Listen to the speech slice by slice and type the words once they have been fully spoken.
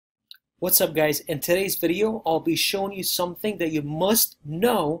What's up, guys? In today's video, I'll be showing you something that you must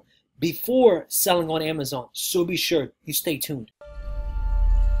know before selling on Amazon. So be sure you stay tuned.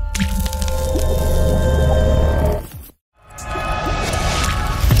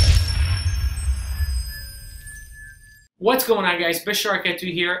 What's going on, guys?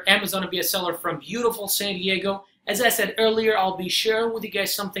 Bishark2 here, Amazon and seller from beautiful San Diego. As I said earlier, I'll be sharing with you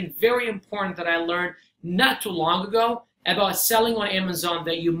guys something very important that I learned not too long ago about selling on Amazon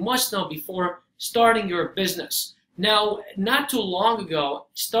that you must know before starting your business. Now, not too long ago,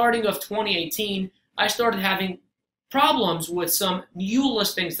 starting of 2018, I started having problems with some new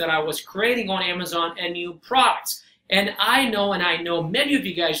listings that I was creating on Amazon and new products. And I know many of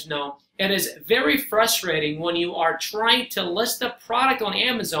you guys know, it is very frustrating when you are trying to list a product on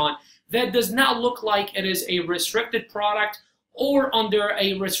Amazon that does not look like it is a restricted product or under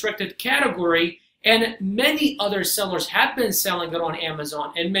a restricted category. And many other sellers have been selling it on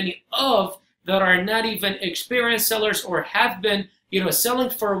Amazon, and many of that are not even experienced sellers or have been,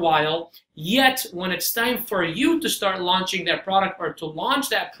 selling for a while. Yet, when it's time for you to start launching that product or to launch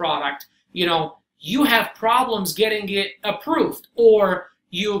that product, you have problems getting it approved, or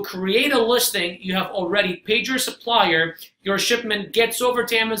you create a listing, you have already paid your supplier, your shipment gets over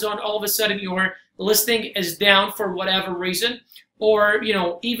to Amazon, all of a sudden your listing is down for whatever reason. Or,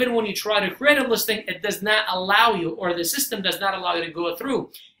 even when you try to create a listing, it does not allow you, or the system does not allow you to go through.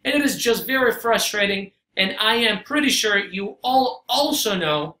 And it is just very frustrating. And I am pretty sure you all also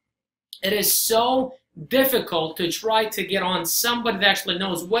know it is so difficult to try to get on somebody that actually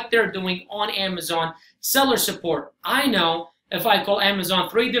knows what they're doing on Amazon seller support. I know if I call Amazon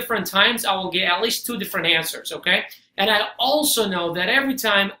 3 different times, I will get at least 2 different answers, okay? And I also know that every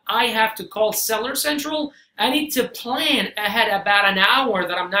time I have to call Seller Central, I need to plan ahead about an hour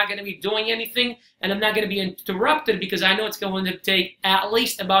that I'm not going to be doing anything and I'm not going to be interrupted, because I know it's going to take at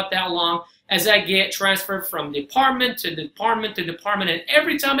least about that long as I get transferred from department to department to department. And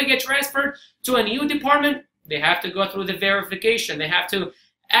every time I get transferred to a new department, they have to go through the verification. They have to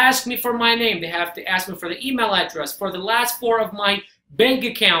ask me for my name. They have to ask me for the email address, for the last 4 of my bank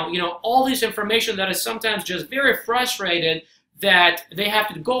account, all this information that is sometimes just very frustrated that they have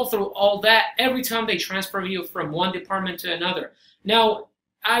to go through all that every time they transfer you from one department to another. Now,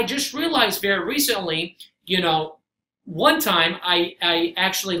 I just realized very recently, one time I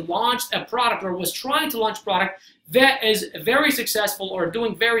actually launched a product, or was trying to launch a product that is very successful, or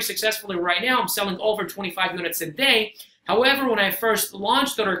doing very successfully right now. I'm selling over 25 units a day. However, when I first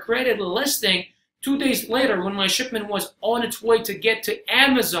launched it or created a listing, 2 days later, when my shipment was on its way to get to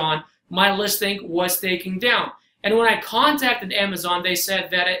Amazon, my listing was taken down. And when I contacted Amazon, they said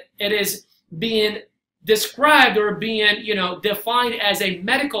that it is being described or being, defined as a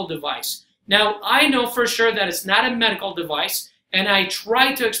medical device. Now, I know for sure that it's not a medical device, and I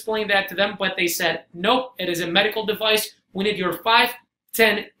tried to explain that to them, but they said, nope, it is a medical device. We need your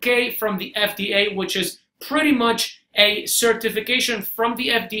 510K from the FDA, which is pretty much a certification from the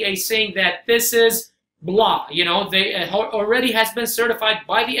FDA saying that this is blah. They already has been certified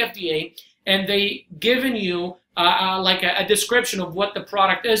by the FDA, and they given you like a description of what the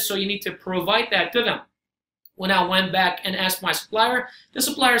product is, so you need to provide that to them. When I went back and asked my supplier, the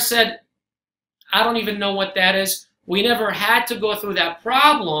supplier said, I don't even know what that is. We never had to go through that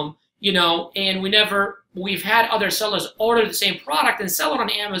problem, and we've had other sellers order the same product and sell it on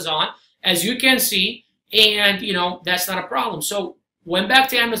Amazon, as you can see, and, that's not a problem. So went back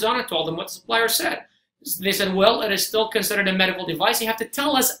to Amazon and told them what the supplier said. They said, well, it is still considered a medical device. You have to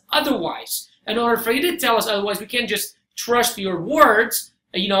tell us otherwise. In order for you to tell us otherwise, we can't just trust your words.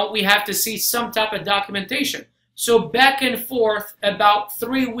 We have to see some type of documentation. So back and forth, about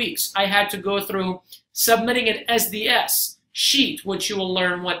 3 weeks, I had to go through submitting an SDS sheet, which you will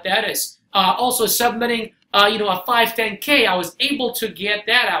learn what that is. Also submitting, a 510K. I was able to get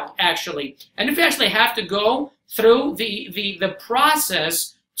that out, actually. And if you actually have to go through the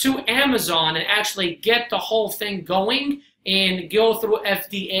process to Amazon and actually get the whole thing going and go through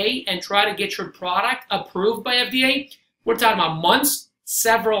FDA and try to get your product approved by FDA, we're talking about months,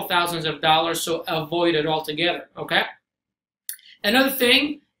 several thousands of dollars, so avoid it altogether, okay? Another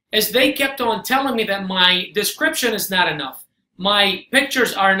thing is they kept on telling me that my description is not enough. My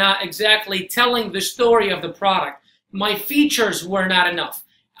pictures are not exactly telling the story of the product. My features were not enough.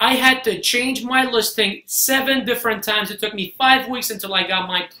 I had to change my listing 7 different times. It took me 5 weeks until I got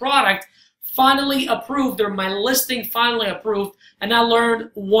my product finally approved, or my listing finally approved. And I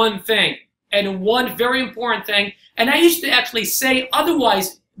learned one thing, and one very important thing. And I used to actually say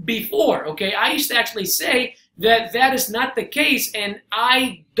otherwise before, okay? I used to actually say that that is not the case, and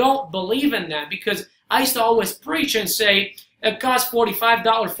I don't believe in that, because I used to always preach and say, it costs $45,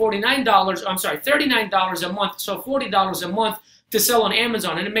 $49, I'm sorry, $39 a month, so $40 a month to sell on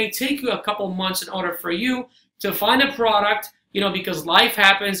Amazon. And it may take you a couple months in order for you to find a product, because life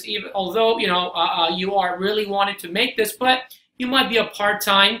happens, even although, you are really wanting to make this, but you might be a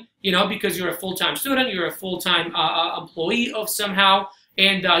part-time, because you're a full-time student, you're a full-time employee of somehow,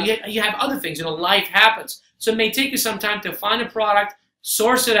 and you have other things, life happens. So it may take you some time to find a product,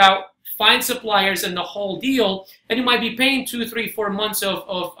 source it out, find suppliers and the whole deal, and you might be paying 2, 3, 4 months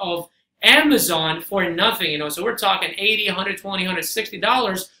of Amazon for nothing, so we're talking $80, $120,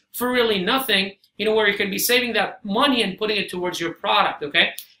 $160 for really nothing, where you can be saving that money and putting it towards your product,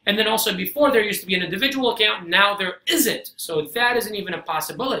 okay? And then also before there used to be an individual account, now there isn't, so that isn't even a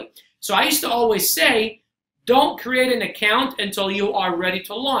possibility. So I used to always say, don't create an account until you are ready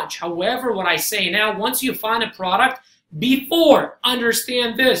to launch. However, what I say now, once you find a product, before,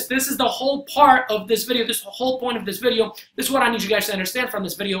 understand this. This is the whole part of this video. This is the whole point of this video. This is what I need you guys to understand from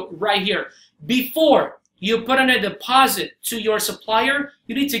this video right here. Before you put in a deposit to your supplier,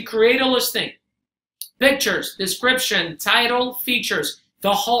 you need to create a listing. Pictures, description, title, features,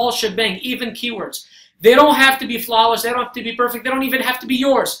 the whole shebang, even keywords. They don't have to be flawless. They don't have to be perfect. They don't even have to be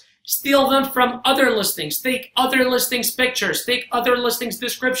yours. Steal them from other listings. Take other listings pictures. Take other listings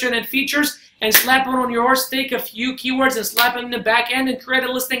description and features and slap them on yours. Take a few keywords and slap them in the back end and create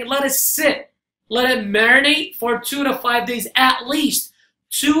a listing and let it sit. Let it marinate for 2 to 5 days at least.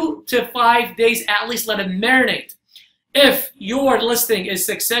 2 to 5 days at least. Let it marinate. If your listing is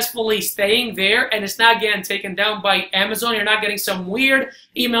successfully staying there and it's not getting taken down by Amazon, you're not getting some weird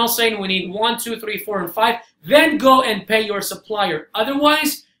email saying we need 1, 2, 3, 4, and 5, then go and pay your supplier.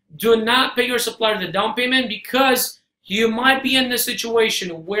 Otherwise, do not pay your supplier the down payment because you might be in the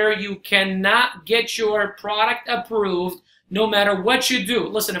situation where you cannot get your product approved no matter what you do.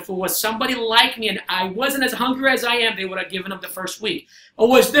 Listen, if it was somebody like me and I wasn't as hungry as I am, they would have given up the first week. It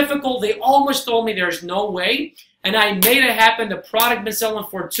was difficult. They almost told me there's no way. And I made it happen. The product been selling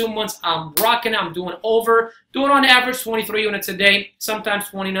for 2 months. I'm rocking. I'm doing on average 23 units a day, sometimes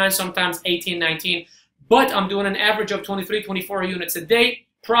 29, sometimes 18, 19. But I'm doing an average of 23, 24 units a day.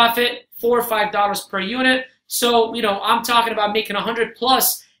 Profit, $4 or $5 per unit. So, I'm talking about making 100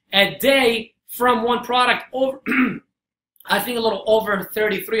 plus a day from one product. Over, I think a little over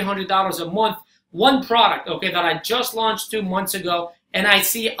 $300 a month. One product, okay, that I just launched 2 months ago. And I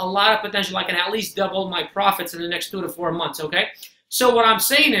see a lot of potential. I can at least double my profits in the next 2 to 4 months, okay? So what I'm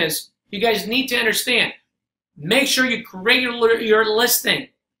saying is, you guys need to understand, make sure you create your listing,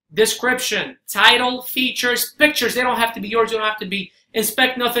 description, title, features, pictures. They don't have to be yours. You don't have to be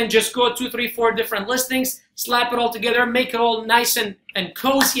inspect nothing. Just go 2, 3, 4 different listings, slap it all together, make it all nice and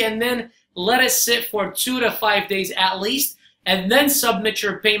cozy, and then let it sit for 2 to 5 days at least, and then submit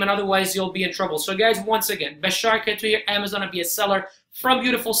your payment. Otherwise, you'll be in trouble. So guys, once again, Bashar Ketu here, Amazon and be a seller from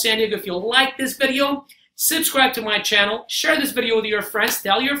beautiful San Diego. If you like this video, subscribe to my channel, share this video with your friends,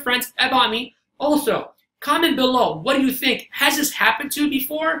 tell your friends about me. Also, comment below, what do you think? Has this happened to you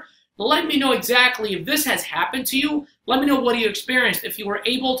before? Let me know exactly if this has happened to you. Let me know what you experienced. If you were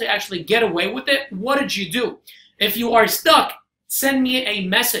able to actually get away with it, what did you do? If you are stuck, send me a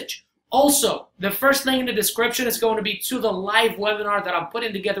message. Also, the first link in the description is going to be to the live webinar that I'm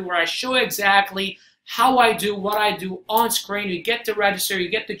putting together where I show exactly how I do what I do on screen. You get to register, you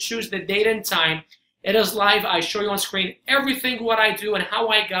get to choose the date and time. It is live. I show you on screen everything what I do and how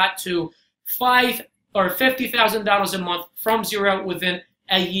I got to $5,000 or $50,000 a month from zero within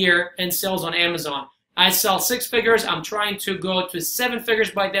a year in sales on Amazon. I sell 6 figures. I'm trying to go to 7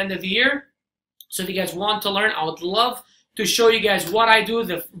 figures by the end of the year. So if you guys want to learn, I would love to show you guys what I do.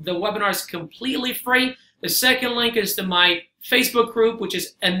 The webinar is completely free. The second link is to my Facebook group, which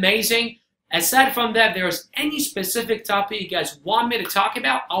is amazing. Aside from that, there's any specific topic you guys want me to talk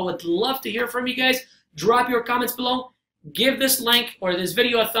about, I would love to hear from you guys. Drop your comments below. Give this link or this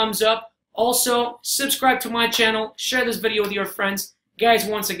video a thumbs up. Also, subscribe to my channel. Share this video with your friends. Guys,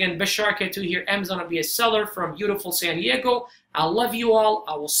 once again, Bashar Ketu here, Amazon and be a seller from beautiful San Diego. I love you all.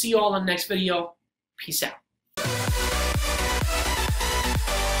 I will see you all in the next video. Peace out.